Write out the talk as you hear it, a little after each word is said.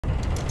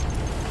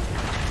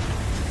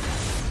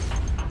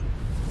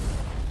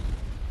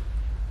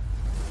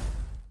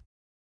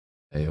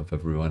Hey up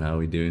everyone, how are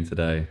we doing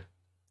today?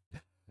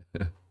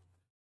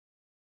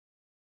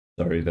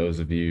 Sorry those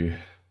of you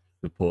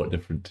support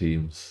different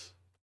teams,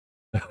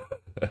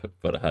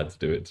 but I had to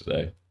do it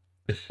today.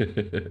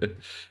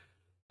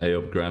 Hey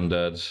up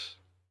Grandad,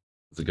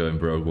 how's it going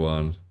Brogue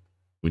One?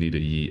 We need a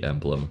yeet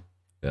emblem.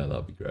 Yeah,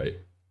 that'd be great.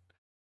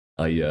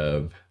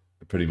 I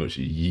pretty much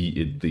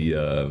yeeted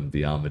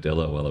the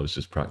armadillo while I was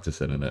just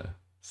practicing in it.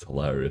 It's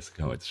hilarious. I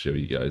can't wait to show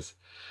you guys.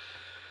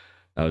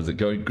 How's it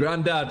going,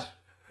 Grandad?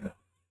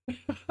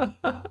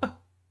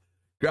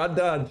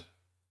 Grandad!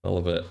 I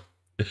love it.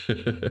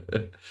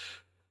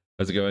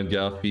 How's it going,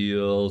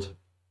 Garfield?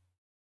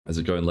 How's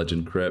it going,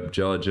 Legend Crip?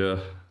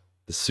 Georgia?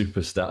 The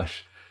super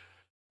stash.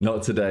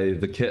 Not today.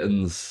 The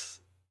kittens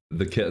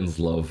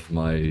love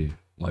my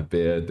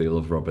beard. They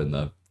love rubbing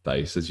their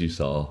face, as you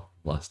saw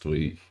last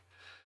week.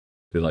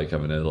 They like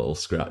having a little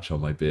scratch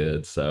on my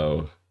beard,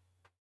 so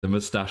the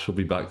mustache will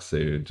be back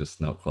soon,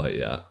 just not quite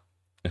yet.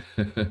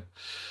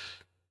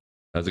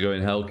 How's it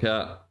going,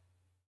 Hellcat?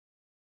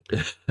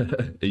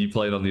 Are you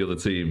playing on the other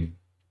team?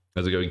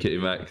 How's it going, Kitty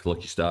Mac?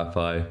 Lucky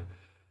Starfire?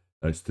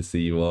 Nice to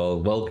see you all.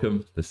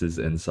 Welcome. This is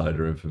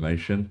Insider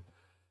Information.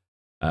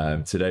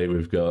 Today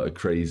we've got a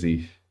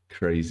crazy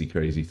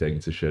thing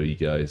to show you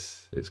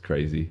guys. It's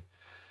crazy.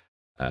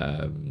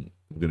 I'm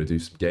going to do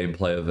some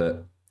gameplay of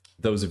it.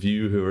 Those of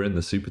you who are in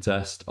the super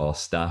test or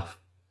staff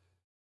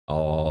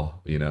or,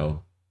 you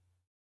know,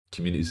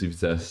 community super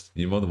test,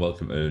 you're more than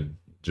welcome to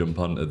jump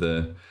onto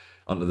the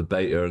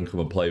beta and come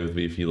and play with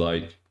me if you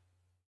like.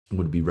 I'm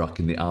going to be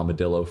rocking the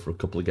Armadillo for a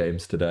couple of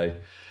games today.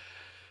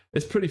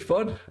 It's pretty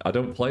fun. I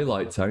don't play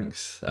light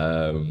tanks.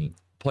 Playing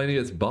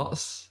against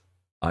bots,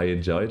 I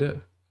enjoyed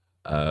it.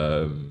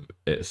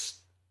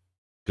 It's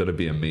going to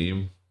be a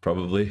meme,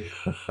 probably.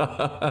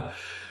 But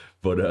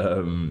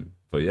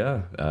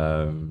yeah,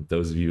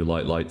 those of you who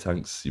like light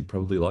tanks, you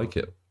probably like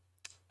it.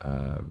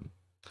 All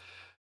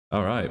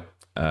right.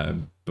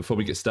 Before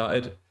we get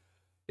started,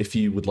 if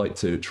you would like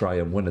to try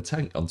and win a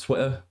tank on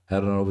Twitter,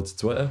 head on over to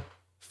Twitter.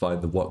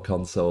 Find the What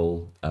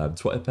Console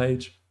Twitter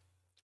page,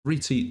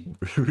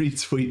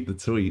 retweet the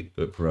tweet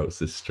that promotes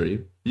this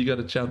stream. You got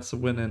a chance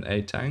of winning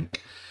a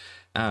tank,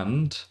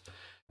 and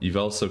you've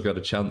also got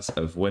a chance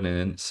of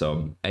winning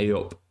some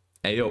A-up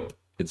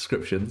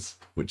inscriptions,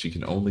 which you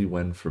can only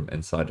win from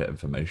Insider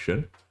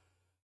Information.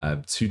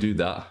 To do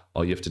that,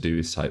 all you have to do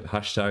is type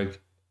hashtag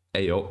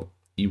A-up,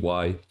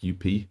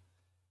 EYUP,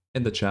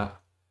 in the chat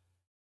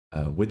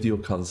with your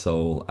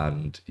console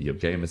and your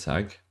gamer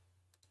tag.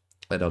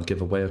 And I'll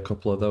give away a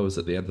couple of those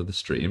at the end of the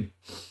stream.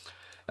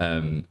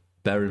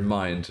 Bear in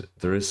mind,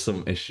 there is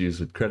some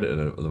issues with crediting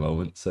it at the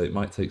moment, so it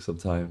might take some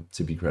time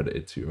to be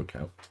credited to your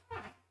account.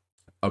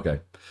 Okay,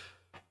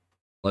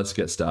 let's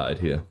get started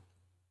here.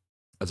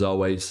 As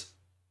always,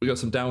 we got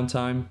some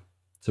downtime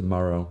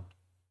tomorrow,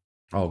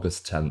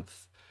 August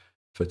 10th,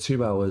 for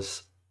 2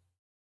 hours.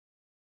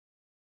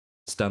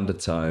 Standard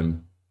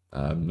time,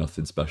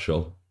 nothing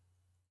special.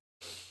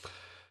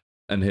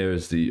 And here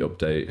is the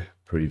update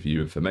preview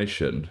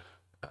information.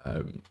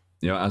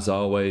 You know, as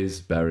always,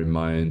 bear in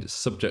mind,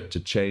 subject to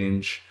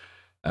change.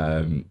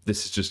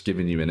 This is just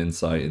giving you an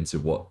insight into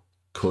what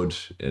could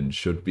and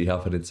should be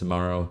happening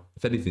tomorrow.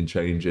 If anything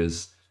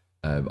changes,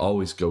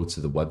 always go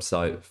to the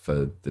website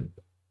for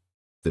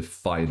the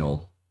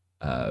final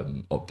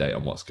update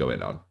on what's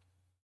going on.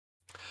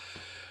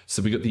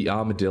 So we got the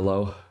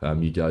Armadillo.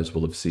 You guys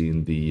will have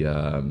seen the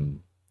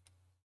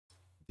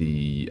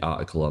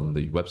article on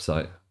the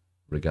website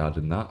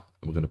regarding that.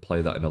 We're going to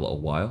play that in a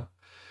little while.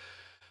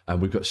 And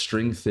we've got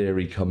String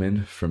Theory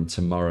coming from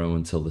tomorrow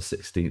until the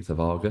 16th of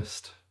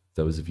August.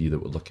 Those of you that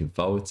were looking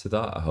forward to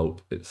that, I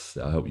hope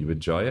you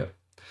enjoy it.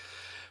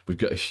 We've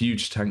got a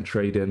huge tank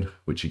trade-in,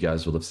 which you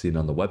guys will have seen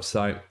on the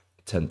website,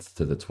 10th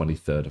to the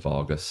 23rd of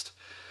August.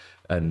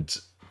 And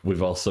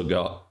we've also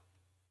got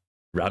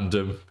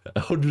random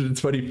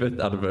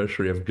 125th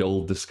anniversary of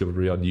gold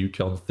discovery on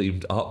Yukon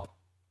themed op.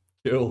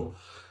 Cool.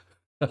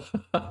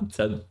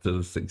 10th to the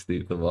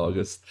 16th of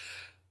August.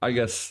 I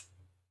guess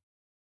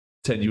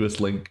tenuous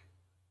link.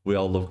 We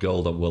all love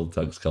gold on World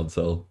Tanks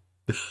console.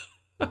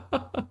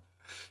 All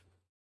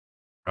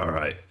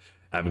right.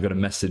 And we've got a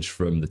message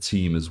from the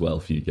team as well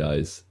for you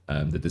guys.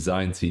 The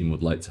design team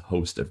would like to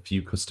host a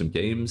few custom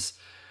games.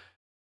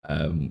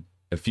 A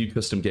few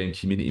custom game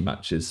community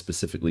matches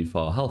specifically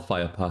for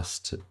Hellfire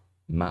Pass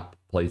map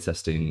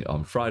playtesting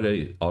on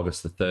Friday,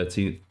 August the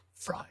 13th.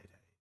 Friday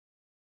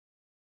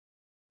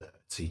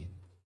 13th.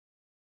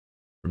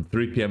 From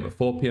 3 PM to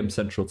 4 PM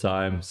Central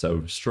Time,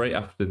 so straight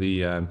after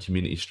the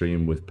community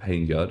stream with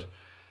Pain God.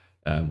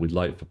 We'd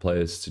like for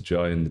players to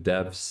join the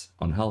devs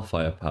on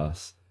Hellfire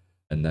Pass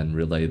and then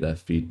relay their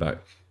feedback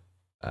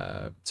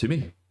to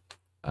me.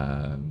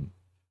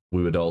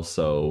 We'd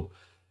also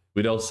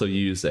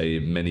use a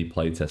mini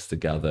playtest to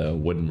gather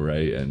win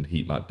rate and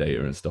heat map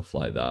data and stuff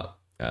like that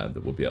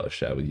that we'll be able to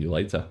share with you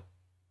later.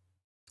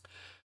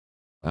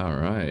 All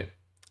right,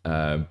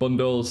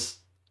 bundles.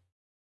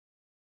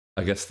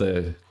 I guess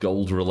they're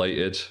gold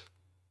related.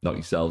 Knock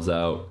yourselves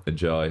out.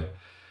 Enjoy.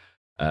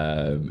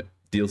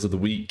 Deals of the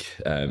week,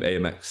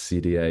 AMX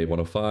CDA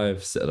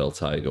 105, Citadel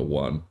Tiger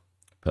 1.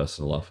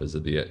 Personal offers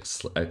of the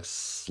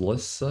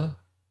Excelissa.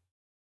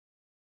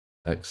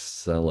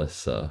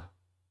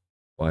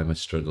 Why am I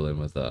struggling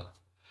with that?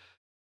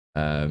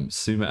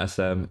 Suma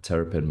SM,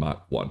 Terrapin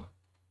Mark 1.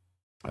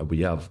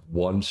 We have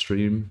one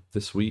stream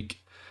this week.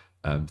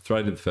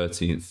 Friday the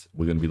 13th,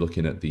 we're going to be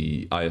looking at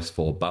the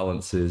IS4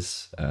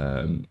 balances,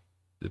 the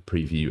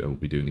preview, and we'll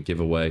be doing a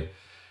giveaway.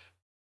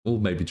 We'll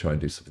maybe try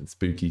and do something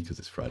spooky because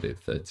it's Friday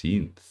the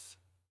 13th.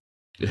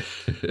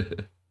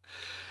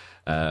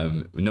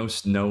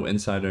 No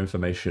insider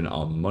information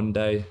on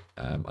Monday.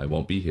 I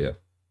won't be here.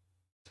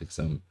 Take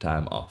some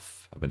time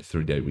off. I've been a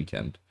 3-day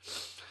weekend.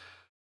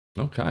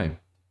 Okay.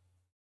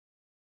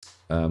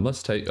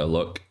 Let's take a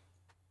look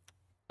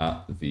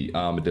at the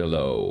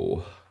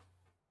Armadillo.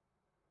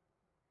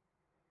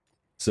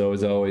 So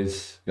as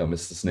always, got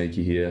Mr.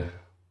 Snaky here.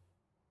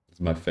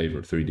 It's my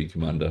favorite 3D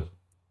commander.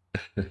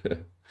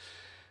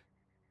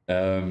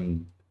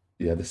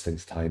 Yeah, this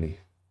thing's tiny.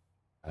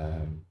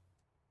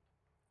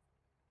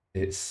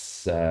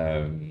 It's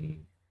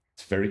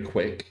very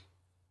quick.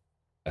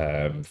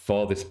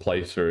 For this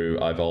playthrough,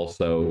 I've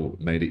also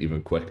made it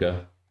even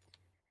quicker.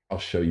 I'll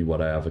show you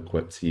what I have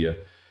equipped here.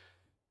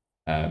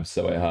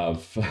 So I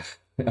have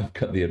I've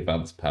got the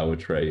advanced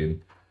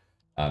powertrain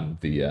and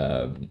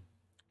the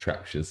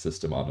traction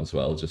system on as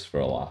well, just for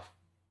a laugh.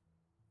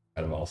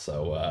 And I've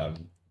also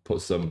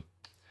put some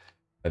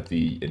of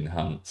the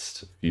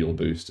enhanced fuel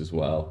boost as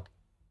well,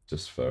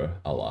 just for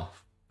a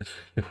laugh.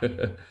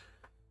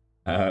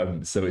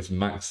 So its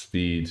max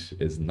speed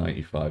is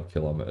 95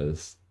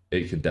 kilometers.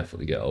 It can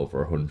definitely get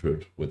over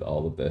 100 with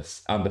all of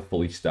this, and the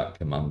fully stacked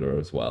commander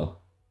as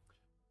well,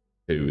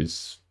 who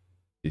is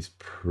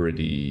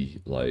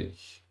pretty like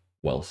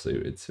well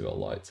suited to a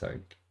light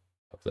tank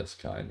of this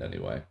kind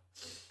anyway.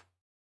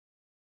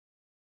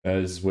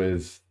 As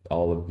with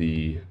all of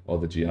the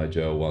other GI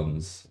Joe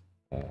ones,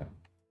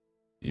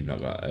 you've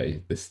not got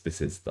a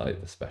this is like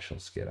the special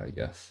skin, I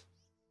guess.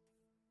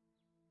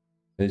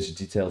 There's your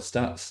detailed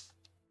stats.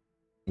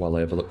 While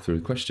I have a look through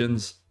the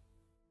questions,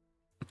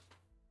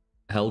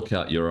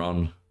 Hellcat, you're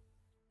on.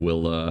 We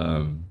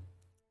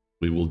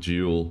will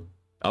duel.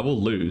 I will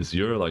lose.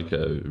 You're like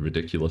a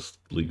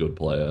ridiculously good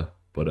player,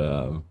 but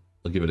I'll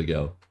give it a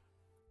go.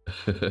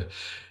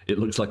 It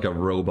looks like a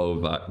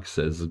Robovac,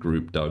 says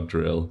Group Dog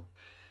Drill.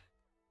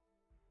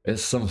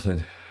 It's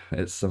something.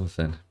 It's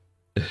something.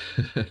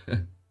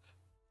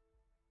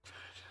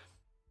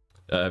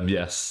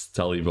 Yes,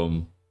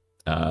 Talibum.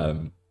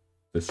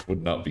 This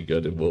would not be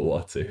good in World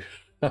War II.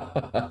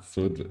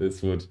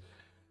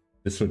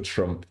 This would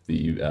trump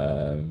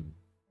the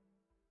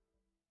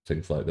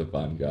things like the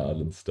Vanguard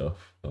and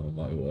stuff. Oh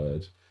my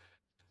word.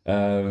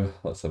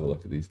 Let's have a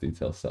look at these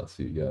detailed stats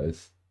for you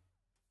guys.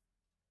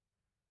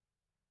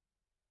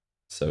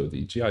 So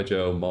the GI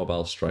Joe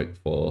Mobile Strike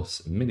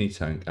Force Mini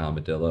Tank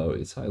Armadillo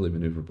is highly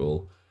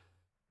maneuverable.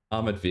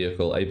 Armored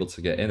vehicle able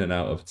to get in and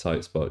out of a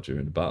tight spot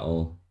during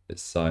battle.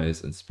 Its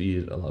size and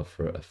speed allow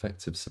for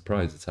effective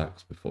surprise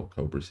attacks before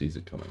Cobra sees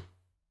it coming.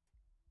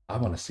 I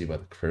want to see where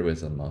the crew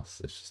is on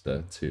this. It's just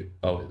a two.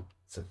 Oh,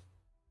 it's a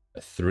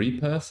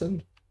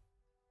 3-person?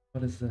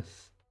 What is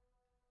this?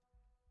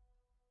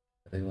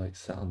 Are they like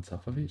sat on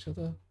top of each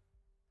other?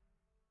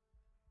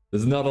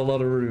 There's not a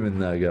lot of room in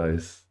there,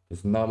 guys.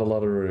 There's not a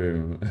lot of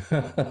room.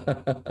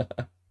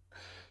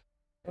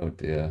 Oh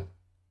dear.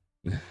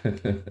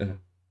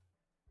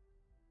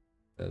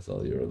 There's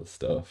all your other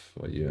stuff,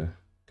 what your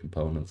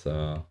components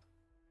are.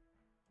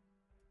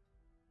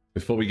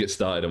 Before we get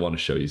started, I want to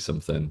show you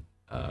something.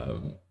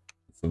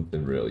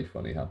 Something really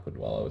funny happened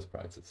while I was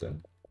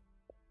practicing.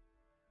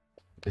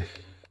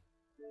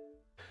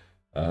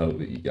 I hope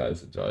that you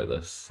guys enjoy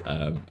this.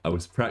 I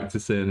was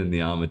practicing in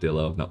the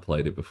Armadillo. I've not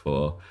played it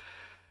before,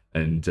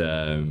 and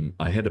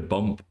I hit a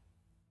bump,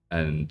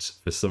 and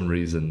for some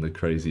reason the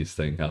craziest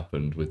thing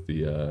happened with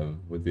the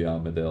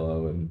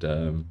Armadillo, and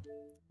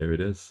here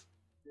it is.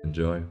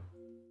 Enjoy.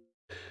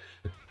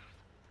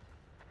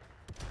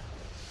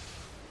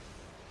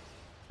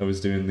 I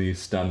was doing the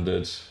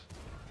standard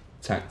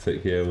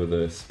tactic here with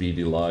a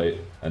speedy light,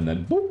 and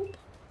then boop,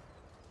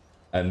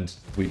 and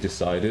we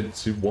decided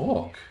to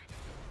walk.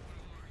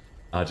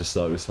 I just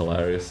thought it was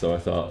hilarious, so I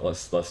thought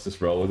let's just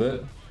roll with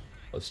it.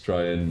 Let's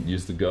try and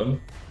use the gun.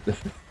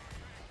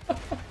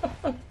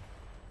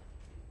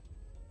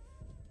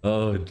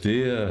 Oh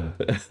dear.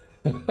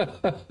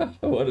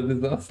 What a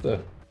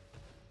disaster.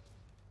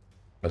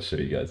 I'll show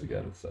you guys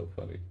again, it's so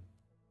funny.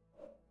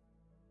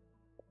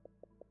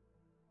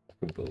 I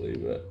can't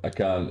believe it. I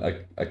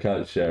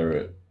can't share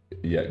it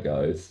yet,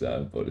 guys,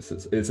 but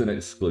it's an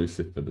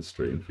exclusive for the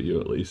stream for you,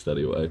 at least,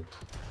 anyway.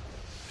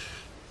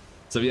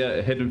 So yeah,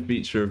 a hidden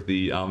feature of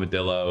the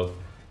Armadillo,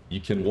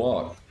 you can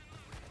walk.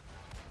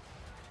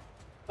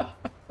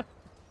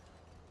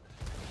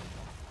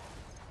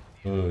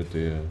 Oh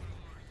dear.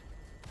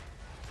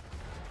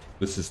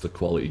 This is the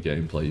quality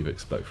gameplay you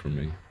expect from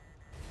me.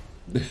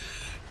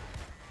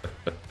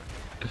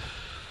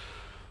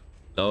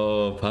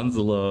 Oh,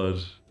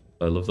 Panzerlord.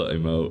 I love that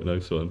emote.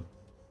 Nice one.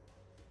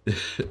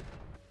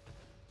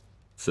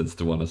 Since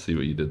to want to see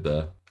what you did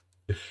there.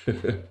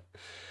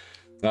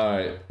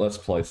 Alright, let's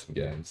play some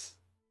games.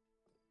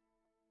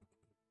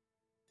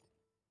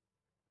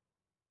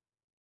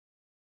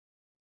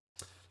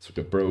 So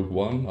we've got Brogue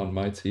 1 on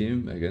my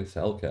team against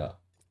Hellcat.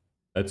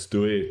 Let's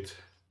do it.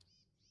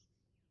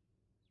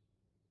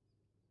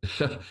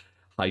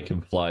 I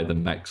can fly, the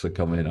mechs are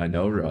coming, I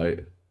know,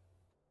 right?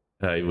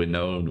 Hey, we're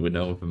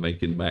known for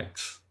making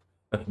mechs.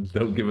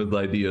 Don't give us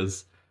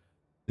ideas.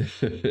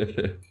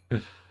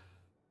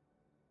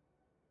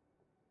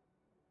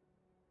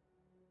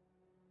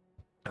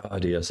 Oh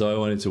dear, so I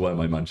wanted to wear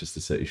my Manchester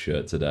City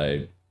shirt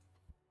today.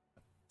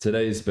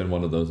 Today's been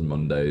one of those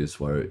Mondays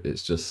where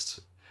it's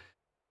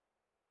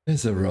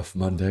a rough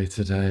Monday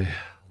today.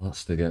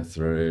 Lots to get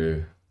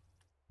through.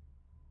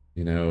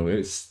 You know,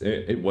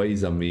 it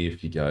weighs on me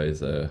if you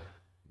guys are,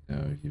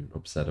 you're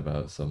upset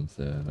about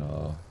something,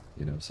 or,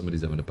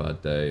 somebody's having a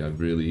bad day. I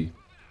really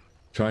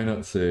try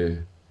not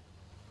to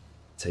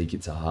take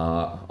it to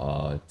heart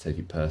or take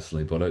it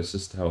personally, but it's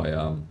just how I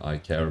am. I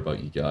care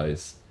about you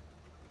guys.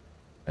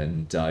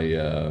 And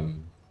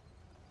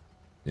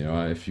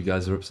if you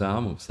guys are upset,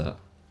 I'm upset.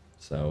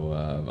 So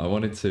I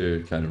wanted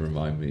to kind of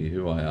remind me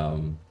who I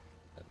am.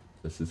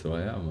 This is who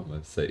I am. I'm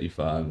a City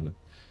fan.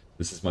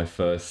 This is my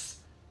first,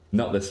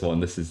 not this one.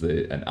 This is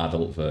an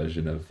adult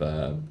version of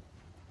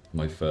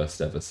my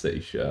first ever City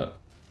shirt.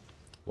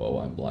 Whoa,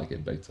 I'm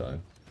lagging big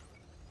time.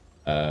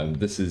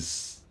 This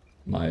is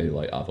my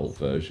adult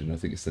version. I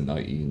think it's the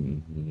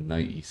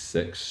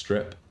 1996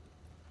 strip.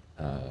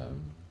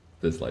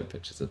 There's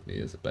pictures of me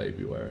as a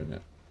baby wearing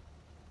it.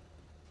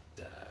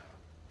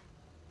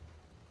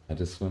 I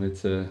just wanted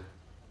to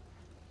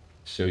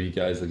show you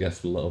guys, I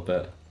guess, a little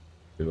bit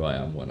who I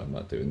am when I'm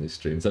not doing these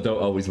streams. I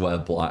don't always wear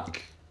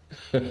black.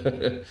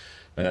 And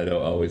I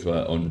don't always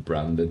wear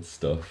unbranded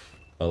stuff.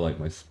 I like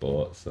my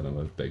sports and I'm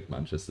a big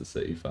Manchester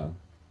City fan.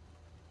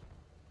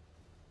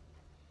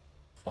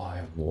 Oh,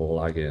 I'm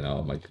lagging.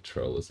 Oh, my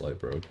controller's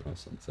broken or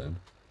something.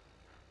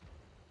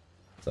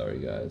 Sorry,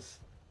 guys.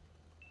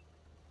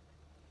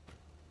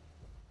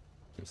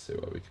 Let's see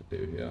what we can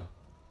do here.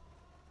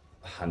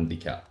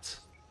 Handicapped.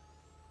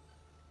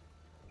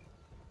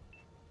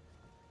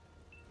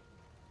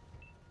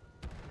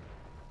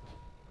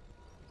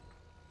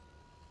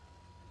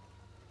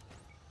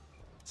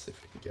 Let's see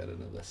if we can get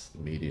into this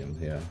medium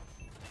here.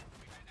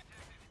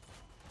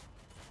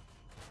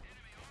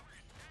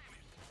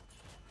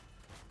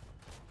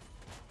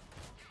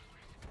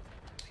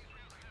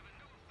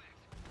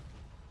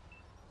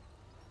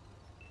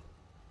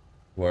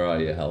 Where are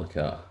you,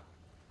 Hellcat?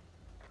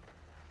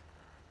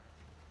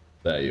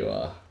 There you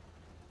are.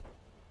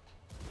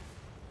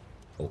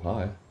 Oh,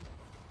 hi.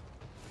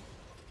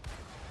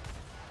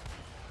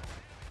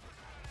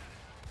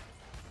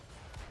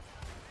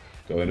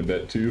 Going a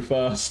bit too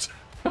fast.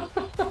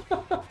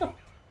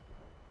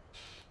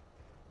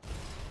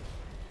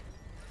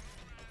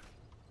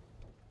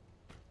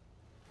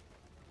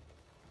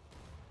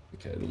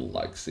 Okay, the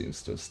lag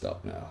seems to have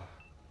stopped now.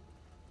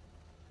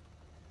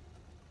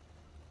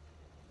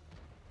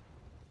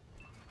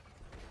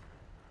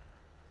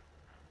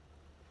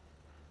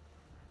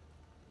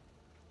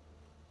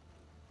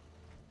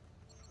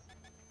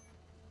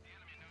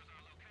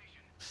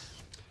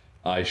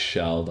 I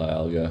shall,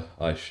 Dialga.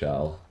 I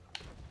shall.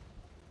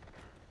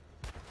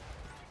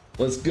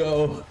 Let's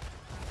go!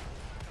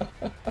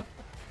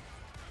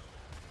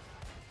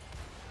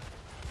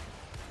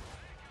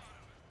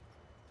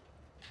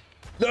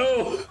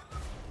 No!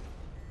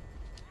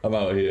 I'm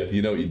out here.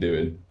 You know what you're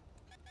doing.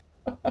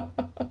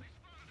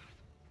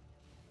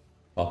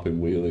 Popping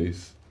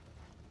wheelies.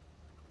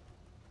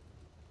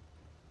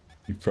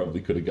 You probably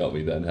could have got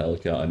me then,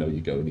 Hellcat. I know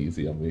you're going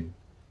easy on me.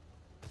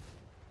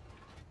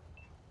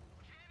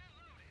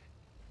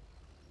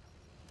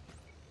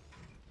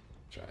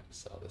 Trying to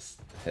sell this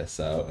hiss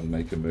out and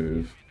make a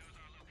move.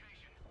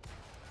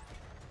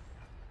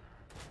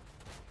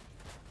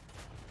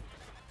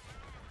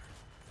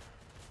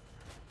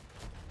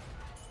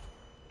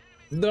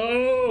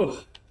 No!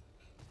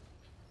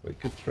 Wait,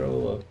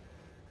 controller. Let's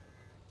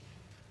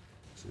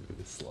see if we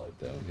can slide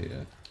down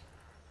here.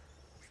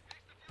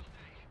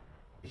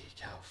 He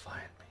can't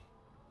find me.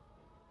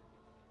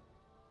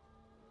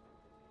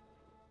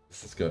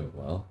 This is going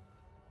well.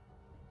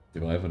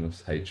 Do I have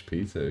enough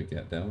HP to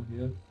get down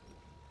here?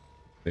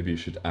 Maybe you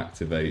should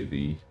activate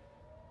the...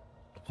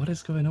 What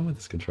is going on with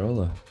this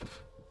controller?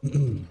 Try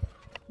and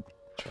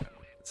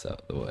get this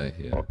out of the way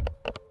here.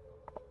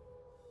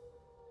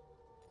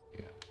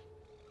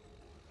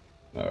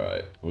 Yeah.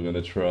 Alright, we're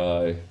gonna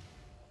try...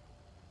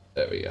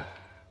 There we go.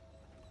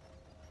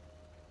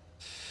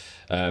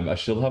 I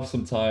shall have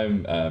some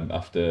time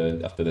after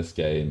this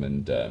game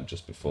and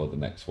just before the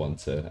next one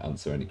to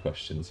answer any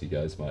questions you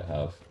guys might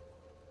have.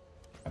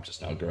 I'm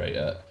just not great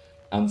at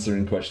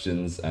answering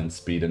questions and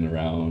speeding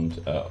around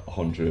at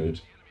 100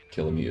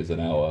 kilometers an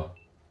hour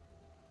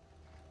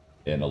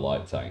in a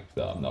light tank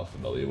that I'm not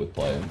familiar with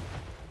playing.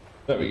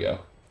 There we go.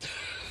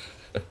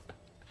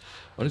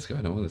 What is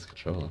going on with this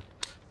controller?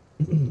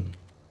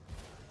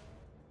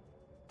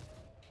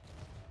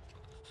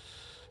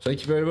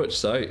 Thank you very much,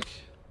 Psych.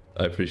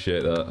 I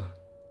appreciate that.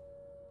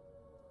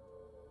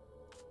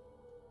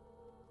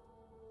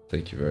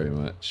 Thank you very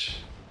much.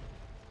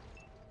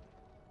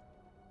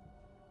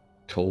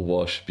 Cold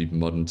War should be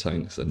modern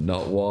tanks and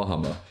not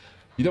Warhammer.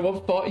 You don't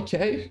want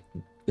 40k?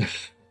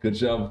 Good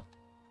job.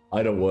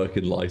 I don't work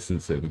in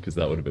licensing because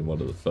that would have been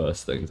one of the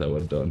first things I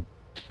would have done.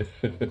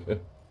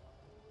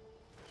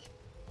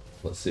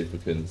 Let's see if we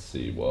can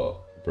see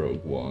what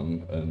Brogue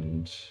One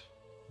and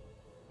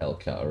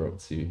Hellcat are up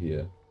to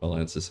here. I'll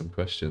answer some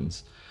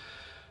questions.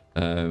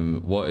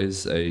 What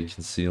is a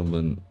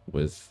concealment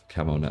with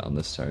camo net on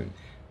this tank?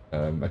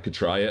 I could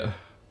try it. I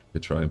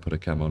could try and put a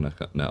camo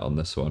net on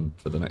this one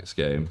for the next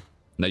game.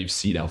 Now you've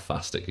seen how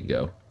fast it can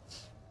go.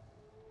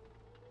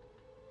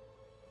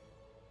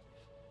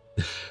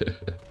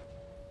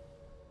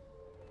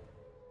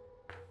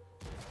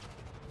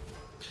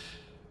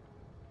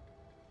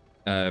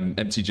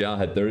 Empty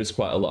Jarhead, there is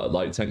quite a lot of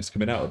light tanks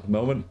coming out at the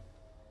moment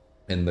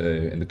in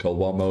the Cold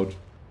War mode.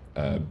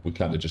 We're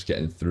kind of just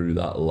getting through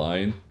that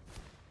line,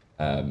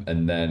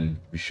 and then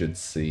we should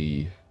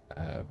see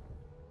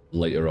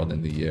later on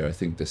in the year, I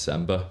think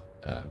December,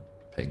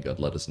 Pain God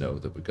let us know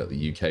that we've got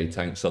the UK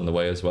tanks on the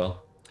way as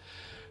well.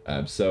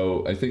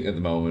 So I think at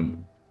the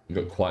moment we've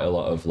got quite a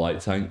lot of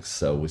light tanks,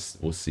 so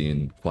we're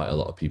seeing quite a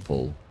lot of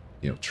people,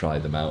 you know, try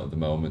them out at the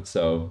moment.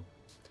 So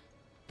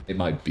it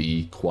might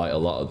be quite a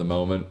lot at the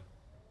moment,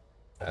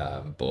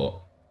 but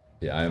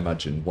yeah, I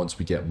imagine once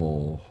we get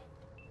more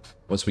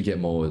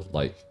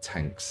like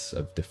tanks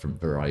of different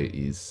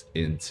varieties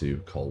into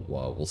Cold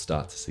War, we'll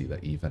start to see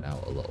that even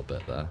out a little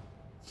bit there.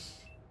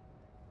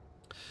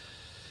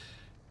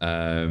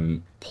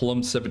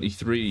 Plum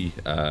 73,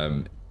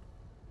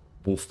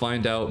 we'll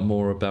find out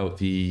more about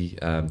the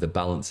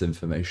balance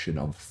information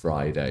on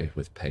Friday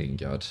with Pain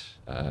God.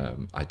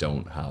 I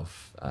don't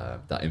have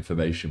that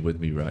information with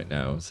me right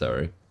now,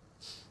 sorry.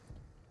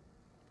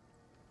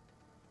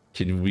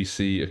 Can we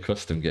see a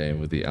custom game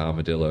with the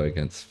Armadillo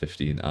against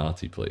 15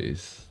 Arty,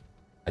 please?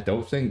 I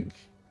don't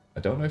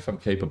know if I'm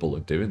capable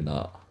of doing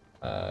that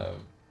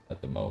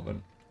at the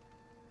moment.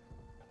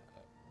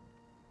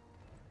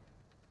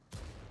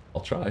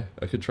 I'll try.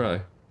 I could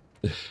try.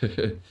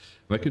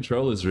 My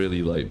controller's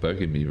really like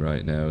bugging me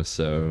right now,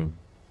 so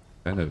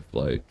kind of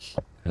like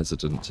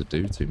hesitant to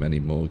do too many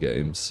more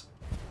games.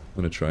 I'm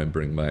gonna try and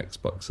bring my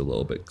Xbox a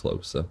little bit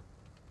closer,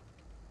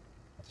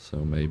 so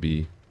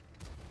maybe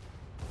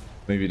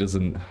it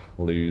doesn't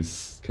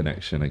lose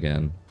connection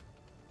again.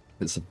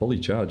 It's a fully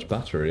charged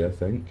battery, I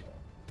think.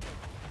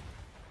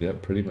 Yeah,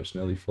 pretty much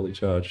nearly fully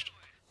charged.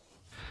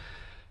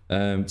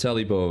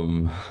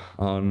 Tellybum,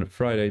 on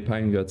Friday,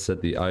 Pangod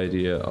said the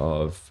idea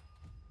of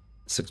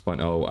 6.0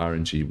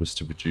 RNG was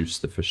to reduce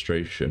the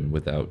frustration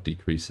without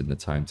decreasing the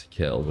time to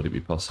kill. Would it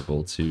be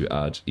possible to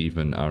add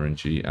even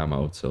RNG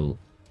ammo to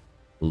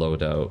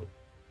loadout?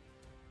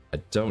 I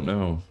don't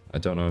know. I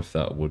don't know if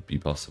that would be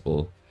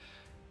possible.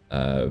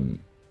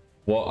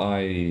 What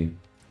I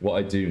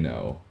do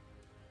know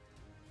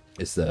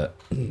is that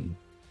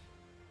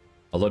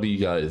a lot of you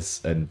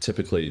guys, and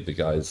typically the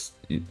guys,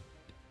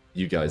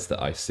 you guys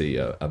that I see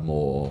are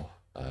more,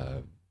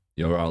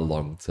 you're our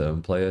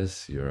long-term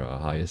players, you're our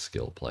higher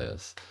skill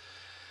players,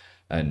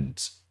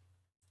 and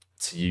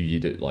to you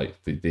do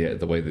like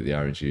the way that the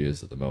RNG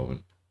is at the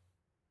moment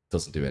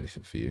doesn't do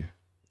anything for you.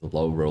 The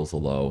low rolls are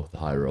low, the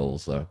high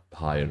rolls are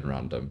high and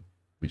random.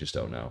 We just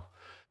don't know,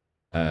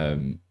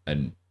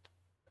 and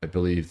I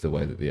believe the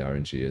way that the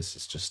RNG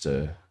is just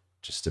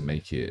to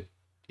make it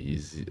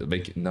easy,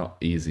 make it not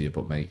easier,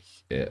 but make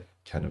it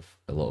kind of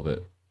a little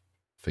bit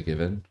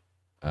forgiving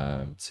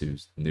to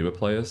newer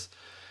players.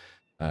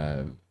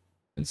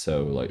 And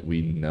so like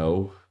we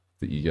know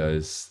that you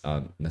guys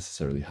aren't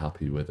necessarily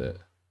happy with it.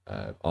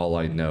 All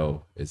I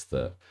know is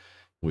that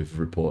we've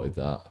reported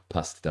that,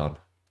 passed it on.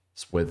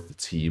 It's with the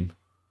team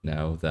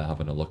now. They're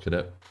having a look at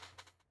it.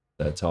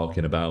 They're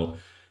talking about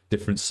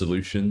different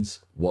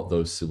solutions. What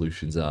those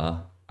solutions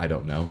are, I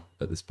don't know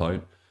at this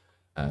point,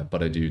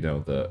 but I do know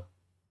that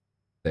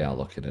they are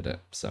looking at it.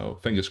 So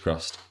fingers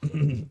crossed.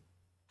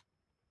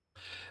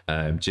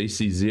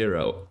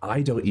 JC0,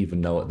 I don't even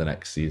know what the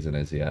next season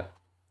is yet.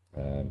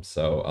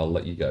 So I'll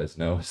let you guys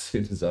know as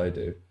soon as I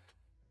do.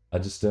 I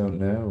just don't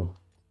know.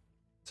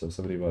 So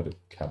somebody might have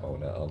camo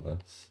net on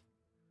this.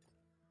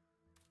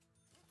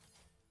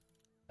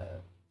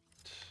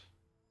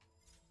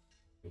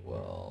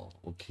 Well,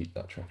 we'll keep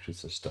that traction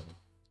system.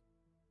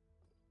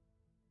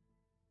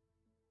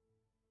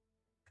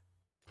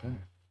 Okay.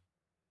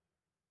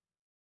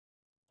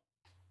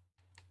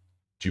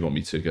 Do you want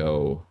me to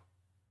go?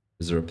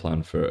 Is there a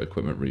plan for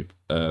equipment reap?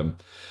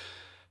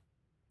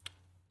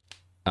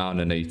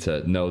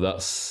 Ananator. No,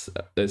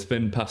 it's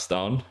been passed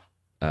on.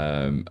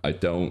 I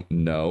don't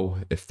know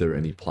if there are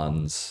any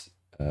plans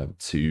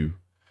to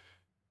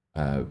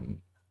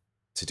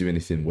do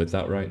anything with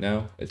that right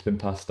now. It's been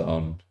passed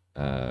on.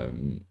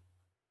 The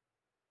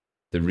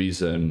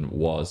reason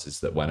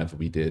is that whenever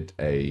we did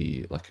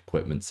a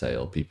equipment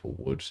sale, people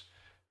would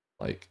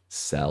like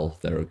sell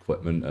their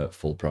equipment at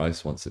full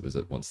price once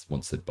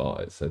they'd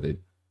bought it, so they'd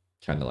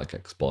kind of like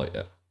exploit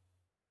it.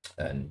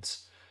 And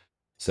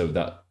so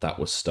that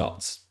was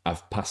stopped.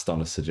 I've passed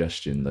on a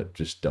suggestion that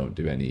just don't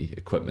do any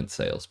equipment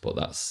sales, but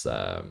that's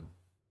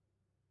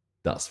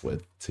with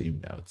the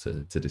team now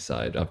to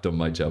decide. I've done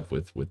my job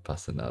with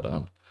passing that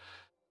on.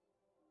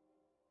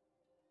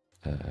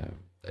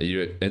 Are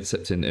you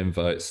accepting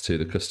invites to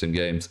the custom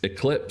games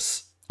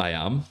Eclipse? I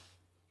am.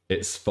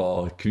 It's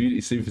for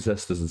community super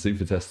testers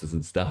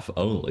and staff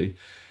only.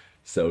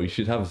 So we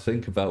should have a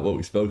think about what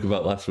we spoke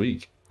about last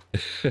week.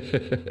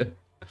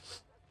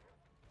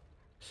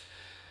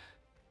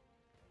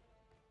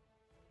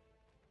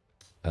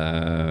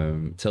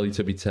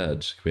 Teletubby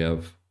Ted, we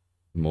have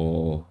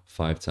more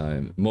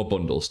more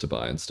bundles to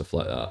buy and stuff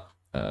like that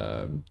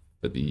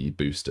for the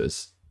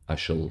boosters. I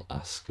shall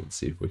ask and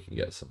see if we can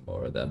get some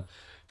more of them,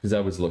 because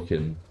I was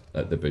looking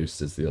at the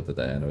boosters the other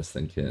day and I was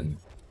thinking,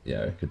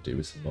 yeah, I could do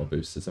with some more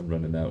boosters. I'm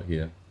running out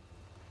here.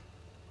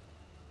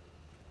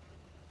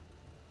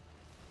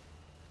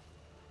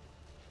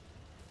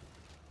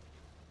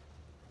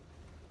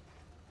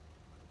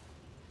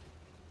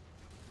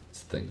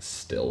 This thing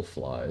still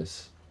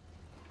flies.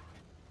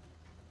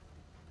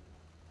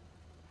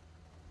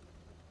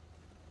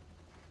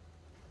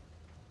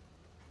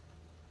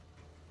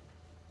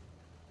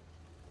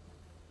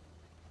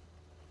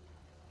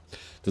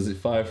 Does it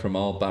fire from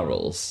all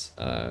barrels?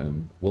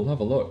 We'll have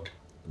a look.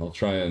 I'll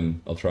try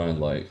and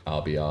like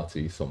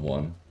RBRT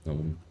someone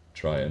and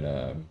try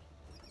and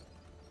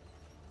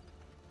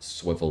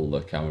swivel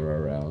the camera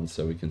around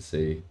so we can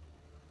see.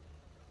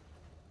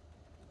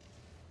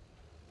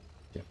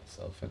 Get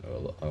myself into a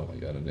look. Oh my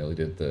god! I nearly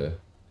did the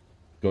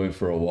going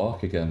for a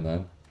walk again.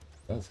 Then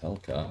that's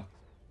Hellcat.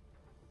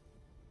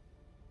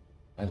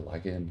 I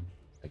lagging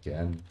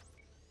again.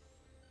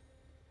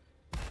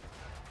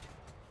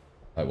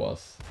 I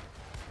was.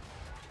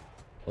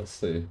 Let's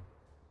see.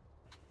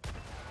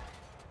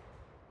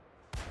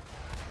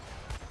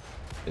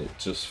 It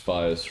just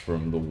fires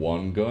from the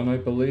one gun, I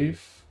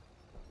believe.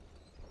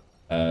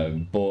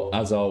 But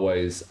as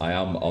always, I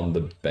am on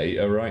the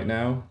beta right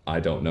now. I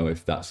don't know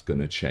if that's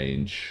going to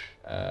change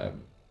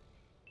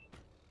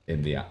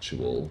in the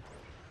actual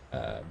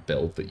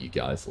build that you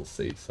guys will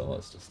see. So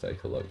let's just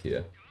take a look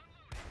here.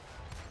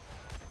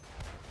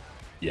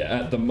 Yeah,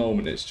 at the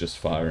moment it's just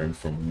firing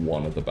from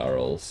one of the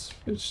barrels,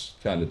 which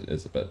kind of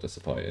is a bit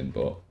disappointing,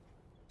 but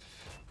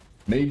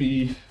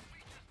maybe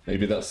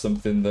that's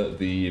something that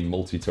the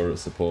multi-turret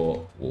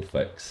support will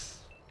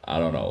fix. I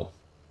don't know.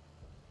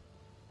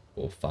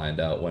 We'll find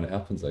out when it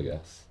happens, I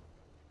guess.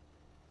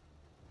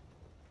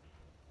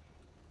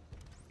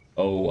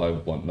 Oh, I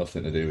want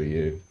nothing to do with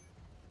you.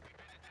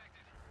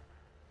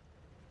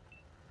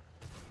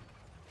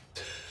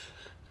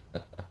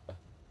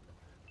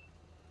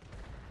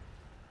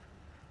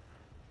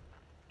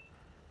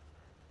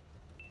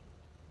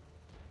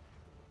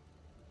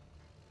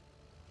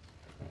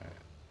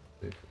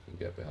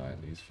 Get behind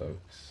these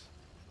folks.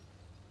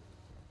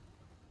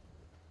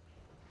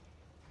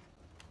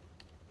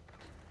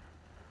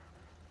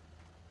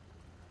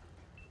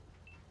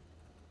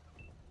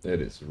 It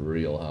is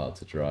real hard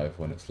to drive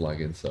when it's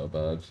lagging so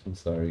bad. I'm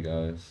sorry,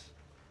 guys.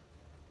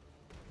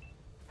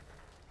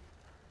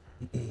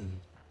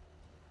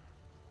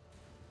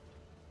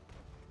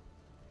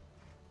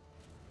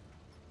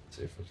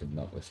 See if we can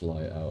knock this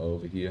light out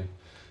over here.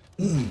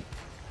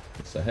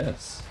 It's a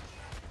hiss.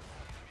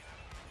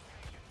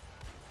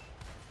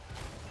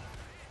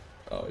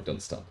 Oh, it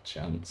doesn't stand a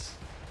chance.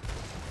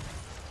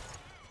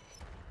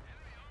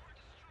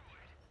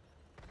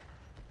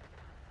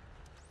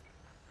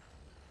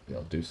 Yeah,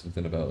 I'll do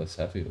something about this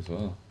heavy as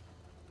well.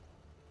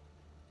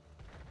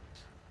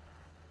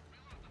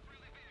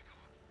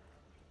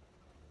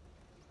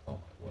 Oh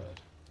my word.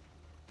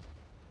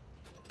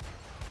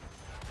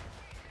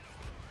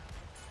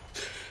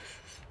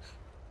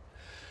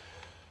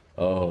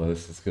 Oh,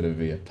 this is gonna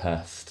be a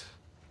pest.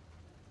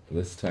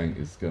 This tank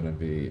is gonna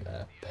be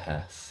a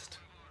pest.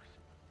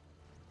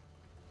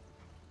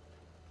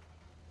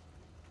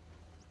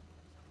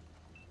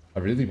 I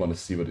really want to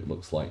see what it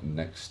looks like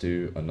next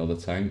to another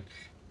tank.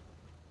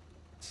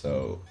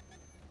 So,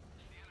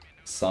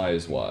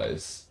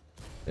 size-wise,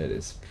 it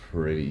is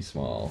pretty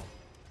small.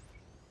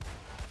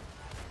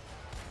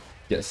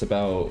 Gets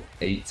about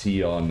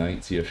 80 or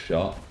 90 a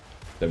shot.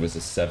 There was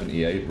a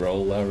 78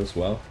 roll there as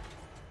well.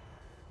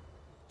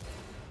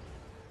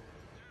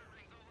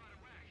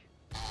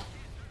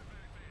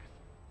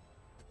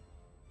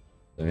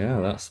 So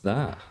yeah, that's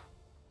that.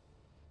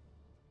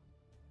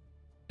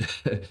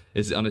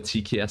 Is it on a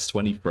TKS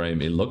 20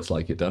 frame? It looks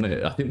like it, doesn't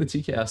it? I think the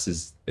TKS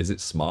is it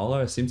smaller?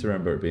 I seem to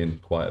remember it being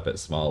quite a bit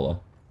smaller.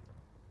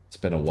 It's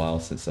been a while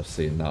since I've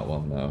seen that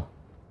one though.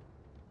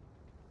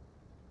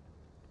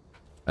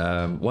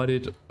 Why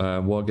did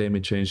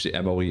Wargaming change the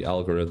MOE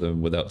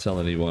algorithm without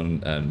telling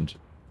anyone and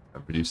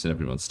reducing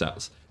everyone's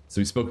stats?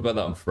 So we spoke about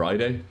that on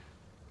Friday.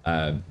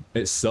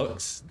 It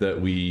sucks that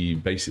we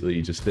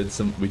basically just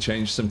we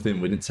changed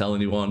something, we didn't tell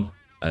anyone,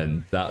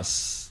 and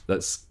it's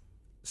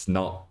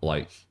not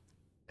like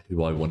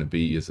who I want to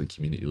be as a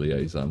community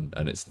liaison,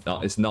 and it's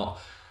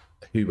not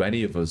who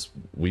any of us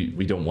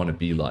we don't want to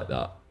be like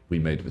that. we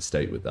made a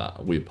mistake with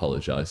that. We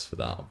apologized for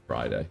that on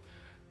Friday.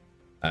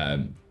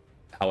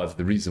 However,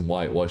 the reason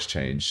why it was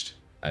changed,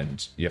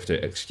 and you have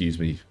to excuse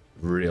me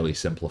really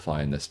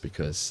simplifying this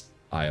because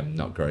I am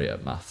not great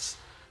at maths.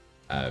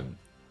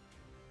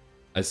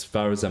 As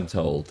far as I'm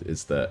told,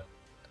 is that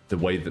the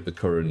way that the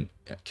current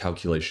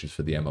calculations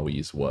for the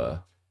MOEs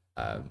were,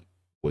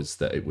 was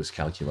that it was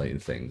calculating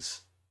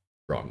things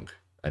wrong,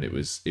 and it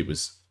was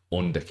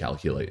under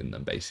calculating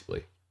them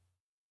basically.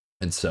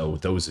 And so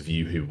those of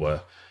you who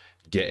were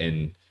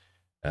getting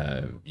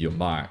your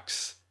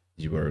marks,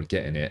 you were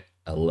getting it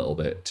a little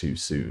bit too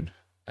soon,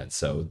 and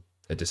so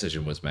a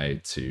decision was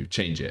made to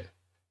change it.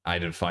 I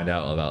didn't find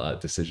out about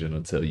that decision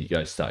until you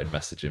guys started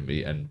messaging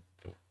me, and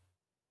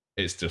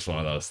it's just one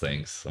of those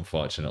things,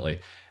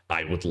 unfortunately.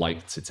 I would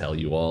like to tell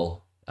you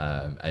all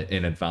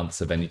in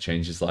advance of any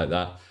changes like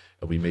that.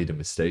 We made a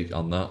mistake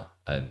on that,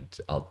 and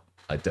I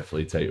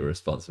definitely take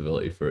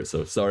responsibility for it.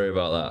 So sorry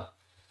about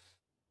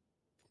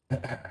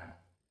that.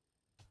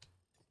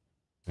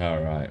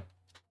 All right.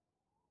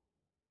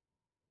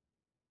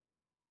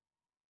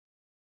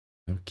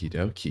 Okie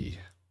dokie.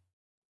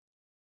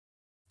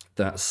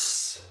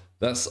 That's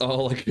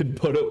all I can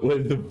put up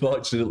with,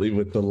 unfortunately,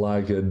 with the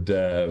lag and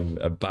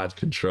a bad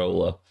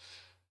controller.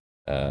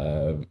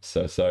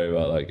 So sorry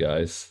about that,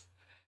 guys.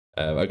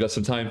 I got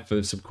some time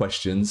for some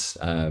questions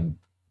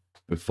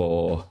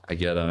before I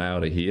get on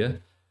out of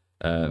here.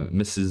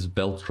 Mrs.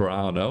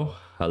 Beltrano,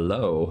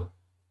 hello.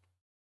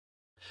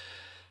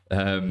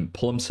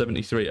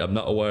 Plum73, I'm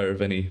not aware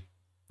of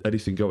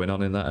anything going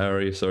on in that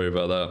area. Sorry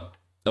about that.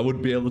 I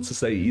wouldn't be able to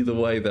say either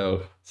way,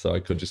 though, so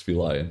I could just be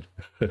lying.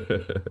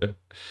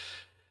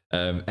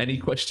 Any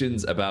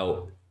questions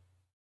about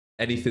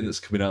anything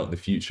that's coming out in the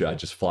future? I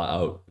just flat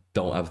out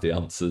don't have the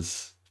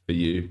answers for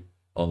you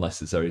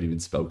unless it's already been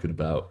spoken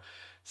about.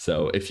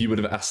 So if you would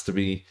have asked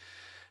me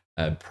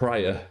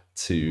prior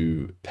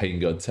to Pain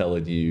God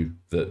telling you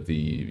that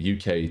the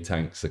UK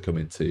tanks are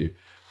coming to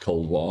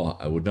Cold War,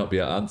 I would not be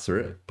able to answer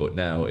it. But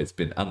now it's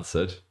been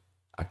answered.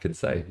 I can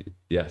say,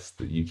 yes,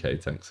 the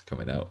UK tanks are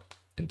coming out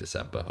in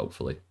December,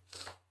 hopefully.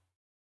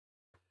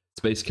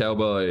 Space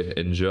Cowboy,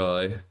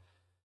 enjoy.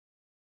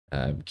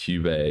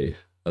 Cube,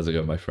 how's it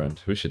going, my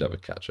friend? We should have a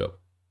catch up.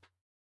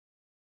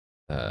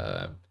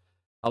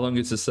 How long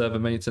is the server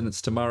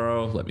maintenance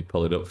tomorrow? Let me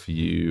pull it up for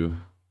you.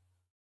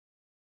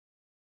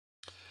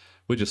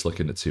 We're just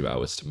looking at 2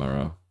 hours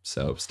tomorrow,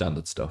 so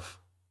standard stuff.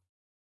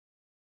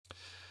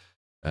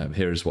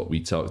 Here's what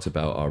we talked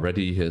about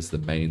already. Here's the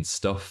main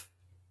stuff.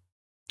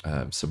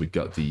 So we've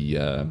got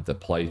the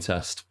play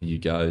test for you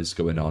guys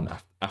going on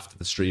after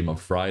the stream on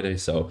Friday.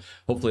 So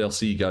hopefully I'll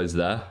see you guys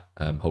there.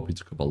 I'm hoping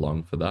to come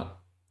along for that.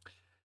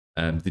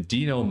 The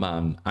Dino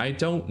Man, I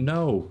don't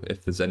know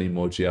if there's any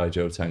more G.I.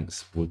 Joe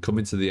tanks. We're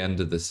coming to the end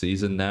of the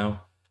season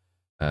now.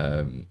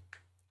 And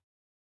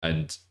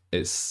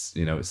it's,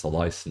 it's a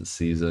licensed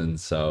season.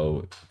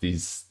 So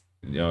these,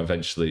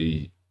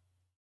 eventually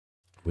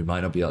we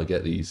might not be able to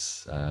get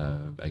these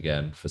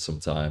again for some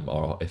time,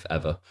 or if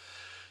ever.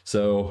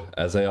 So,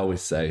 as I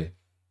always say,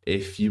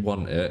 if you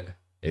want it,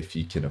 if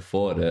you can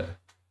afford it,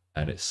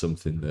 and it's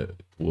something that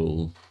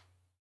you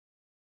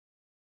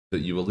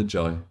will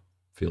enjoy,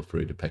 feel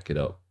free to pick it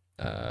up,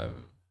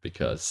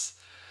 because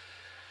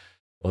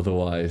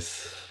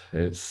otherwise,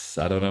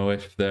 I don't know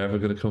if they're ever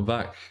going to come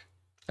back.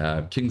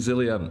 King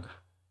Zillion,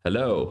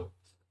 hello.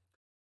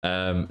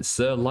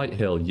 Sir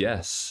Lighthill,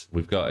 yes,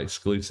 we've got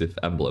exclusive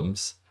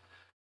emblems.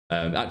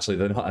 Actually,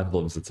 they're not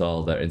emblems at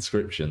all, they're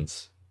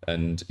inscriptions.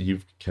 And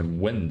you can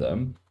win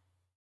them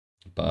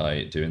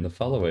by doing the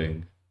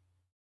following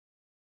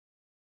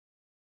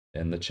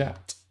in the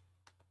chat.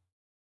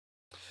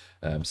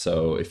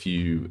 So if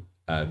you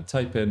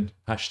type in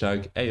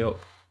hashtag AUP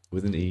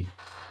with an E,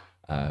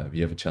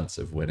 you have a chance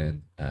of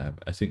winning.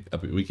 I think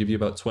we give you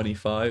about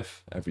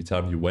 25 every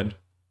time you win.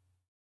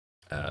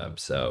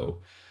 Modern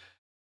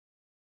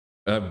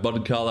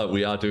call out,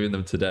 we are doing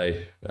them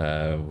today.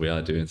 We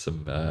are doing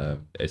some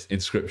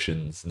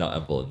inscriptions, not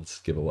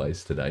emblems,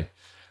 giveaways today.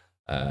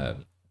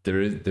 There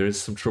is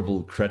some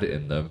trouble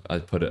crediting them. I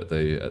put it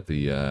at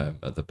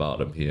the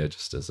bottom here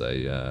just as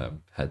a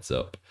heads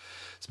up.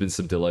 There's been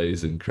some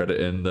delays in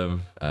crediting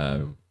them.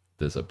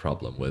 There's a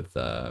problem with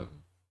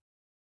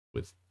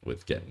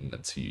getting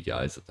them to you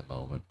guys at the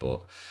moment,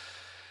 but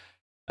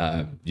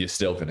you're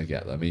still going to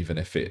get them, even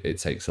if it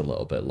takes a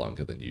little bit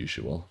longer than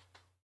usual.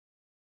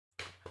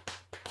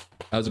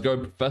 How's it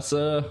going,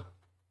 Professor?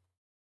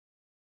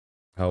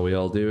 How are we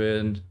all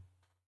doing?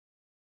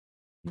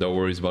 No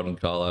worries, modern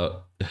call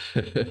out.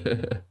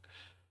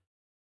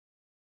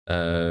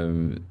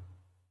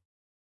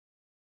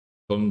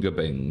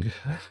 Bungabing.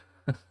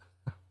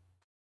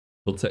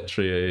 Will tech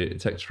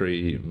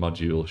tree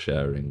module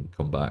sharing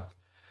come back?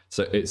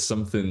 So it's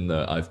something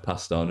that I've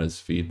passed on as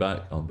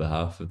feedback on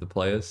behalf of the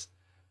players.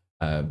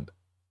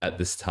 At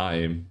this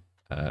time,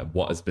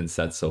 what has been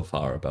said so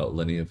far about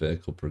linear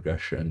vehicle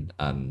progression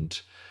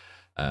and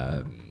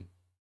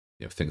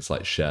things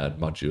like shared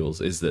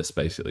modules is this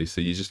basically. So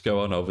you just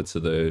go on over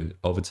to the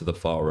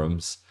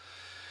forums,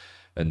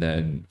 and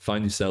then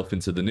find yourself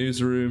into the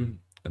newsroom,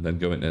 and then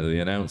go into the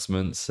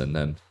announcements, and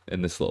then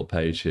in this little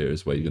page here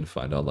is where you're going to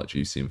find all that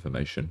juicy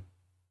information.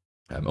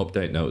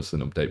 Update notes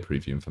and update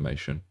preview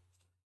information.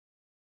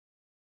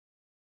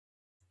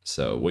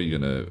 So what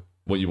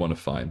you want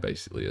to find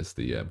basically is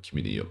the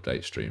community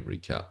update stream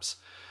recaps.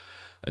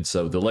 And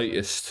so the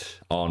latest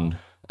on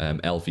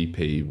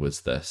LVP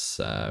was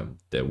this.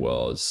 There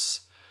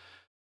was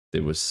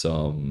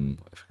some,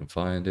 if I can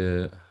find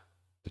it.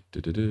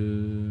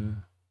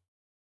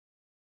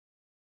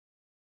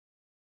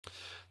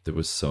 There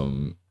was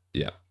some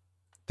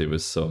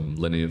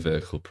linear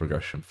vehicle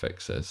progression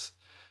fixes.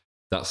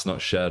 That's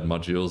not shared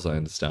modules, I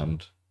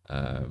understand.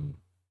 And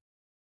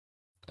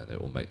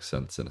it will make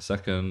sense in a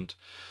second.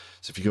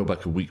 So if you go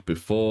back a week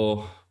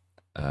before,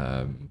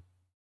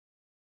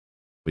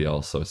 we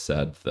also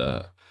said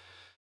that,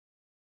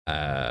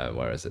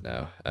 where is it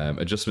now?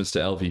 Adjustments to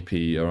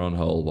LVP are on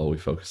hold while we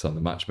focus on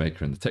the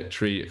matchmaker and the tick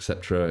tree,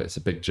 etc. It's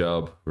a big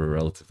job. We're a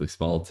relatively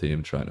small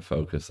team trying to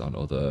focus on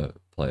other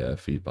player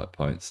feedback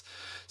points.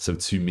 So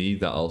to me,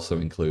 that also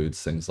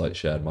includes things like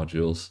shared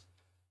modules.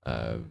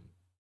 I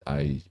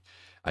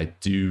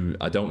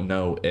don't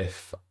know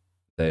if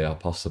they are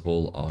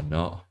possible or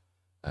not,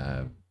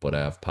 but I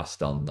have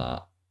passed on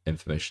that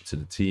information to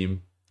the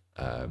team.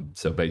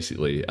 So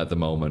basically, at the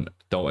moment,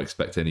 don't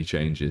expect any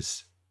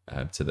changes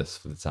to this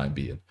for the time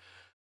being,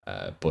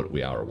 but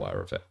we are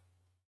aware of it.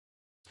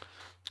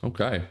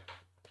 Okay.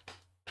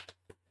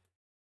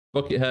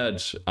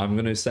 Buckethead, I'm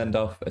going to send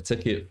off a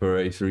ticket for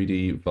a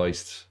 3D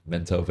voiced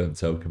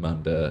MintoVimto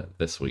commander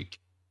this week.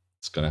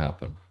 It's going to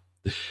happen.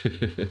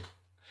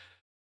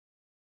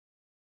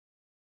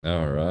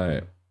 All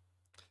right.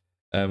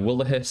 Will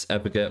the hiss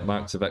ever get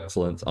marks of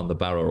excellence on the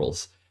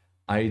barrels?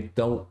 I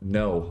don't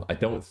know. I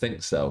don't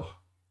think so,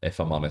 if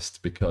I'm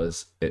honest,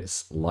 because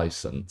it's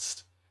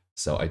licensed.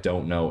 So I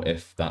don't know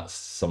if that's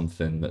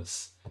something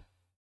that's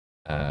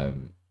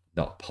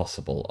not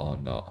possible or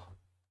not.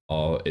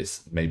 Or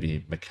it's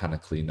maybe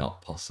mechanically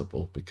not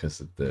possible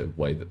because of the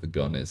way that the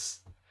gun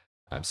is.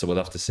 So we'll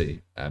have to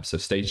see. So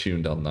stay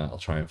tuned on that. I'll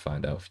try and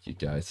find out for you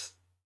guys.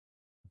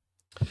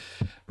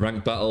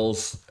 Ranked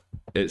battles,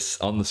 it's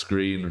on the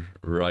screen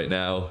right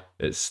now.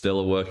 It's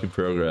still a work in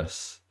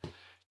progress.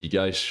 You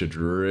guys should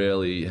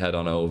really head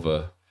on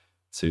over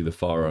to the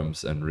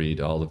forums and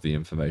read all of the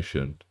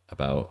information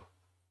about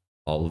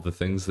all of the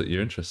things that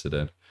you're interested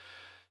in.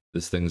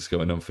 There's things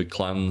going on for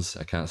clans.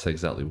 I can't say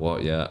exactly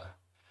what yet.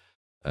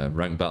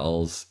 Ranked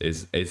battles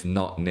is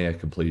not near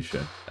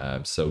completion.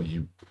 So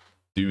you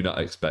do not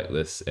expect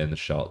this in the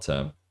short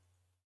term.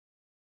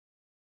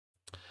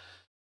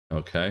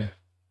 Okay.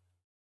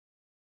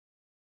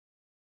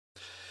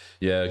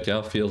 Yeah,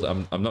 Garfield,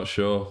 I'm not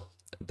sure.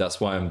 That's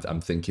why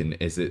I'm thinking,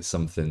 is it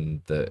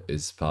something that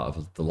is part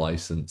of the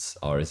license,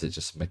 or is it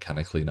just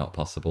mechanically not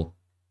possible?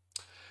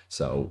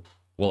 So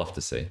we'll have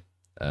to see.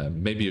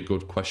 Maybe a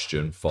good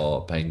question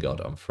for Pain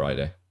God on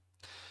Friday.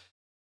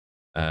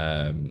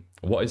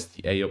 What is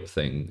the A up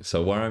thing?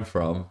 So where I'm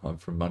from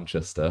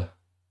Manchester,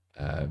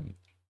 and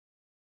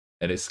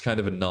it's kind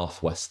of a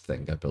northwest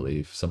thing, I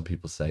believe. Some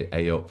people say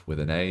A up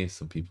with an A,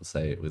 some people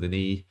say it with an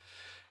E.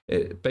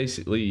 It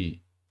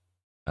basically,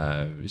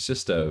 it's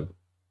just a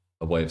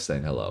way of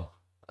saying hello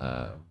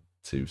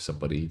to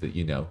somebody that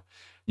you know.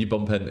 You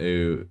bump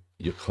into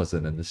your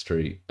cousin in the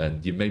street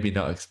and you're maybe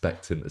not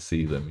expecting to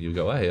see them. You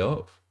go, hey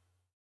up.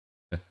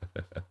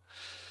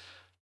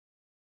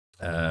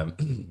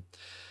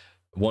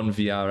 One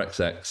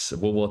VRXX,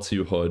 World War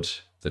II HUD,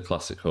 the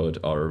classic HUD,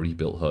 or a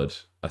rebuilt HUD.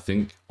 I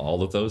think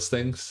all of those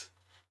things.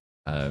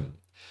 It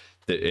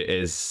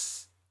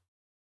is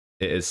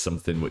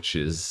something which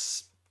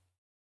is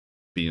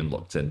being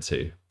looked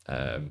into.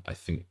 I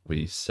think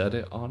we said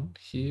it on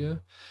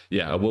here.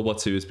 Yeah, World War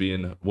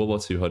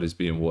II HUD is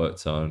being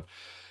worked on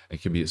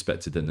and can be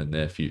expected in the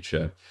near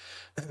future.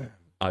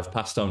 I've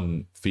passed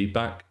on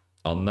feedback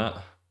on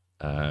that.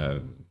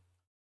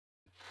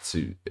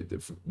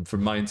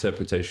 From my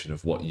interpretation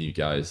of what you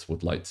guys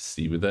would like to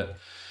see with it,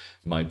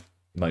 my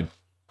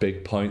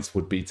big points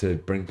would be to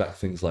bring back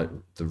things like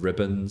the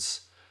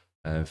ribbons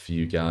for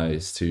you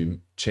guys, to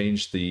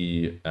change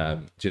the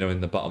do you know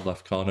in the bottom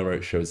left corner where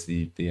it shows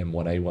the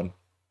M1A1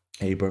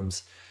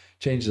 Abrams,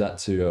 change that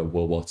to a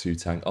World War II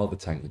tank or the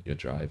tank that you're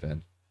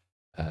driving,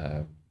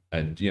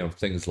 and you know,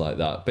 things like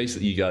that.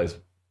 Basically, you guys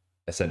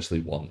essentially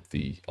want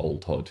the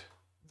old HUD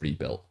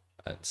rebuilt,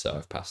 and so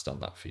I've passed on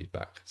that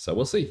feedback. So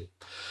we'll see.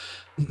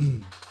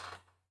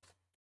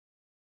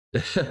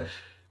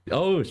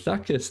 Oh,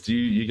 Thakis, do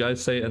you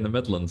guys say it in the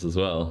Midlands as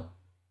well?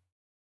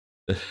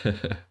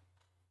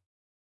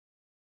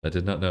 I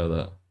did not know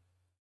that.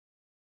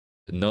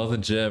 The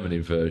Northern Germany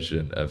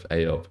version of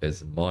A-Up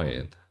is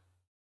mine.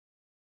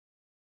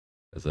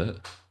 Is it?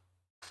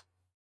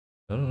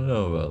 I don't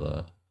know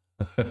about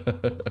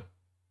that.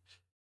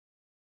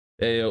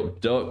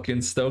 A-Up Duck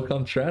in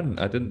Stoke-on-Trent.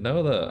 I didn't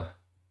know that.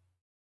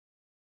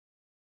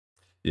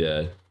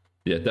 Yeah,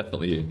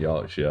 definitely in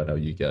Yorkshire. I know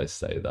you guys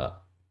say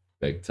that.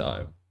 Big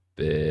time.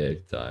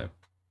 Big time.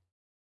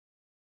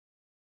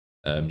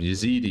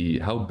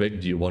 Yazidi, how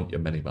big do you want your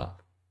minimap?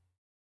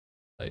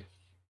 Like,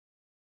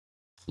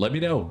 let me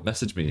know.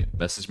 Message me.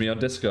 Message me on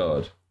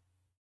Discord.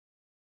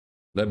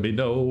 Let me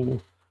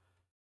know.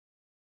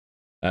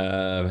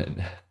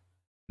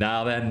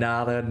 Now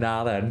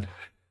then.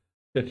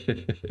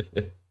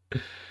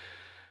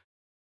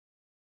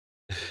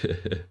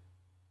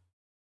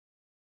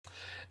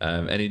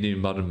 Any new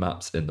modern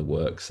maps in the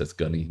works, says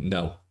Gunny?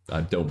 No,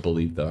 I don't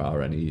believe there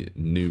are any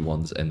new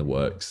ones in the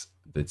works.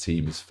 The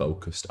team is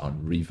focused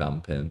on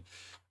revamping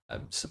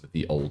some of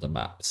the older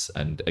maps.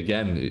 And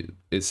again,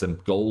 it's a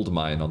gold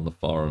mine on the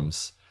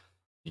forums.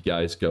 You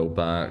guys go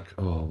back,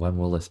 oh, when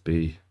will this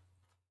be?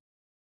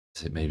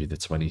 Is it maybe the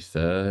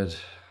 23rd?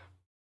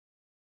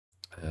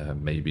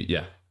 Maybe,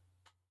 yeah.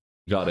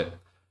 Got it.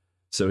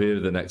 So here are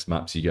the next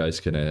maps you guys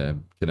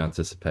can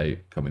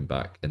anticipate coming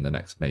back in the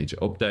next major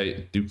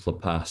update. Dukla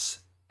Pass,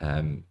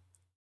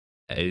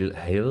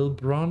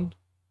 Heilbronn,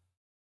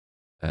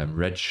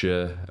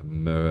 Redsha,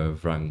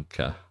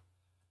 Mervranka.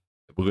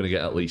 We're going to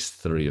get at least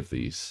 3 of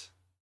these.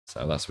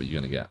 So that's what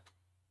you're going to get.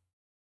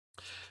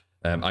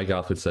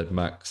 Igarthwood said,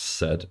 Max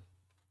said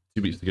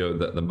 2 weeks ago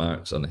that the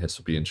marks on the hiss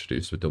will be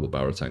introduced with double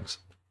barrel tanks.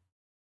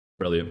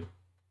 Brilliant.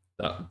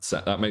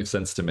 That makes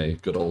sense to me.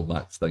 Good old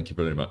Max. Thank you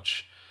very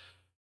much.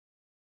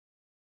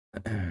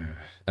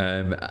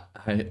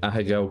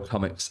 I go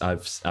comics.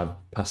 I've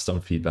passed on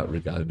feedback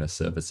regarding a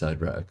server-side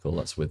reticle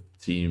that's with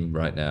team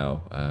right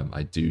now.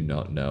 I do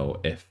not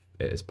know if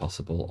it is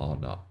possible or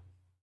not.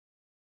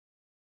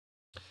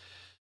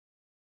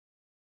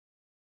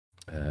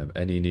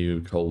 Any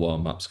new Cold War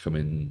maps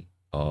coming,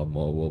 or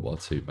more World War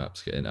II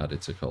maps getting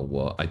added to Cold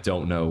War? I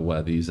don't know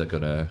where these are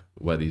gonna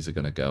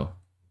go.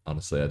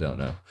 Honestly, I don't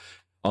know.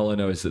 All I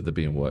know is that they're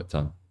being worked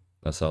on.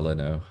 That's all I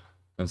know.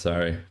 I'm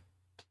sorry.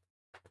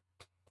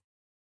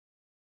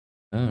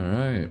 All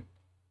right.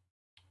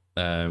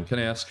 Can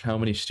I ask how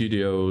many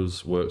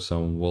studios works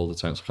on World of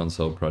Tanks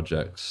console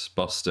projects?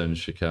 Boston,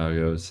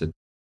 Chicago, Sydney.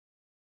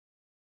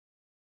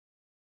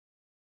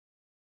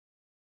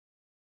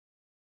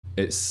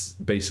 It's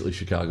basically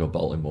Chicago,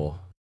 Baltimore,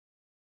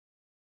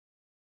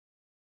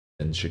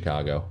 and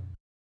Chicago.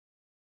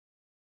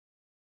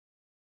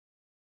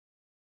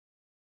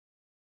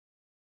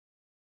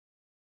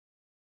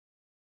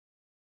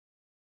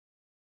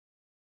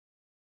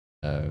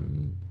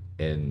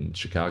 In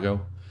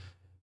Chicago,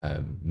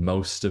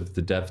 most of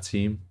the dev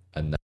team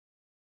and then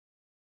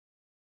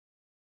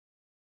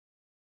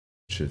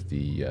much of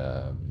the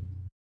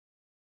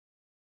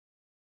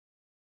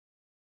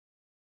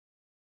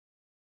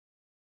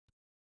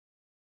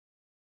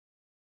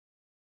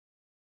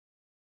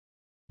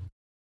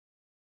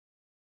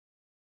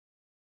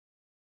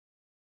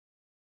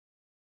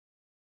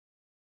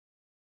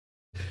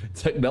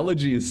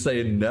technology is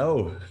saying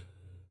no.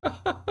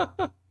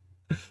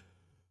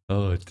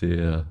 Oh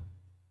dear.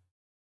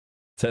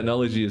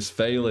 Technology is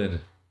failing.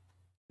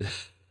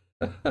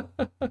 Right,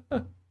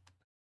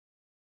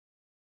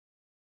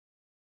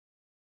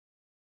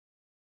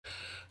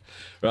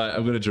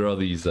 I'm gonna draw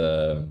these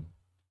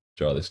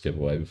draw this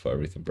giveaway before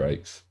everything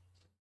breaks.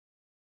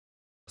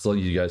 As long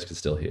as you guys can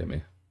still hear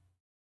me.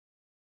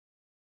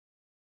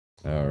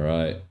 All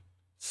right.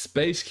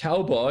 Space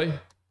Cowboy.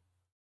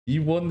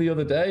 You won the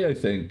other day, I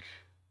think.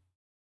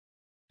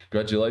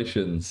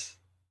 Congratulations.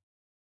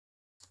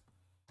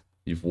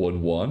 You've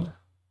won 1.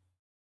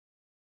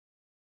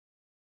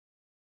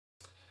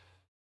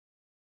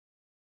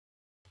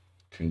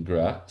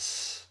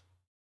 Congrats.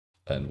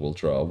 And we'll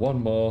draw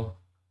 1 more.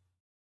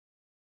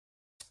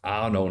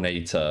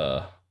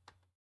 Arnonator.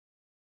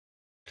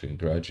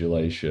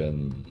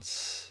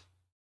 Congratulations.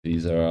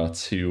 These are our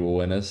 2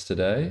 winners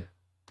today.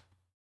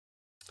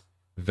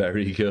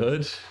 Very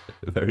good.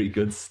 Very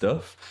good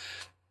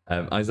stuff.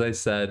 As I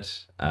said,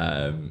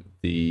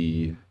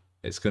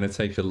 it's going to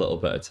take a little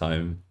bit of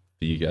time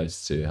for you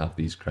guys to have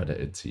these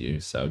credited to you.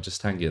 So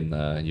just hang in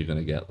there. You're going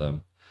to get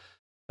them.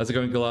 How's it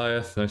going,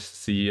 Goliath? Nice to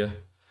see you.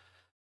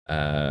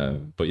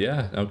 But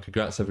yeah, no,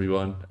 congrats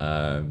everyone.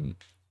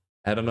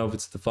 Head on over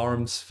to the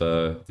forums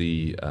for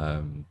the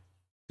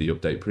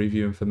update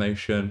preview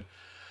information.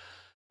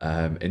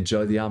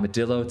 Enjoy the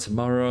Armadillo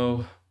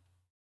tomorrow.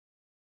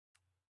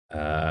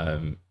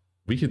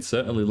 We could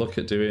certainly look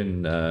at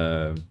doing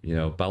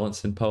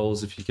balancing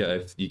polls if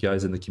you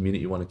guys in the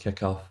community want to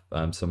kick off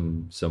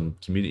some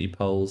community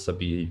polls.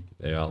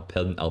 I'll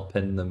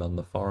pin them on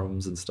the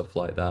forums and stuff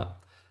like that.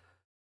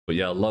 But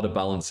yeah, a lot of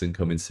balancing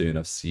coming soon.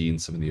 I've seen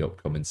some of the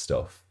upcoming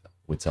stuff.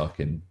 We're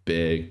talking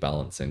big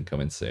balancing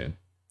coming soon.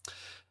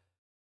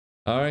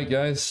 All right,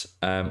 guys.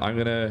 I'm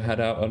gonna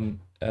head out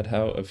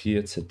of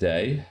here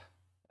today.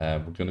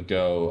 We're gonna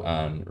go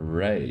and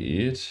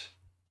raid.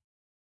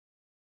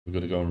 We're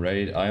gonna go and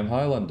raid I Am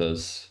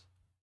Highlanders.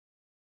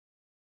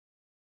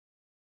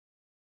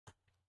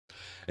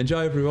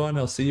 Enjoy, everyone.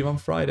 I'll see you on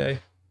Friday.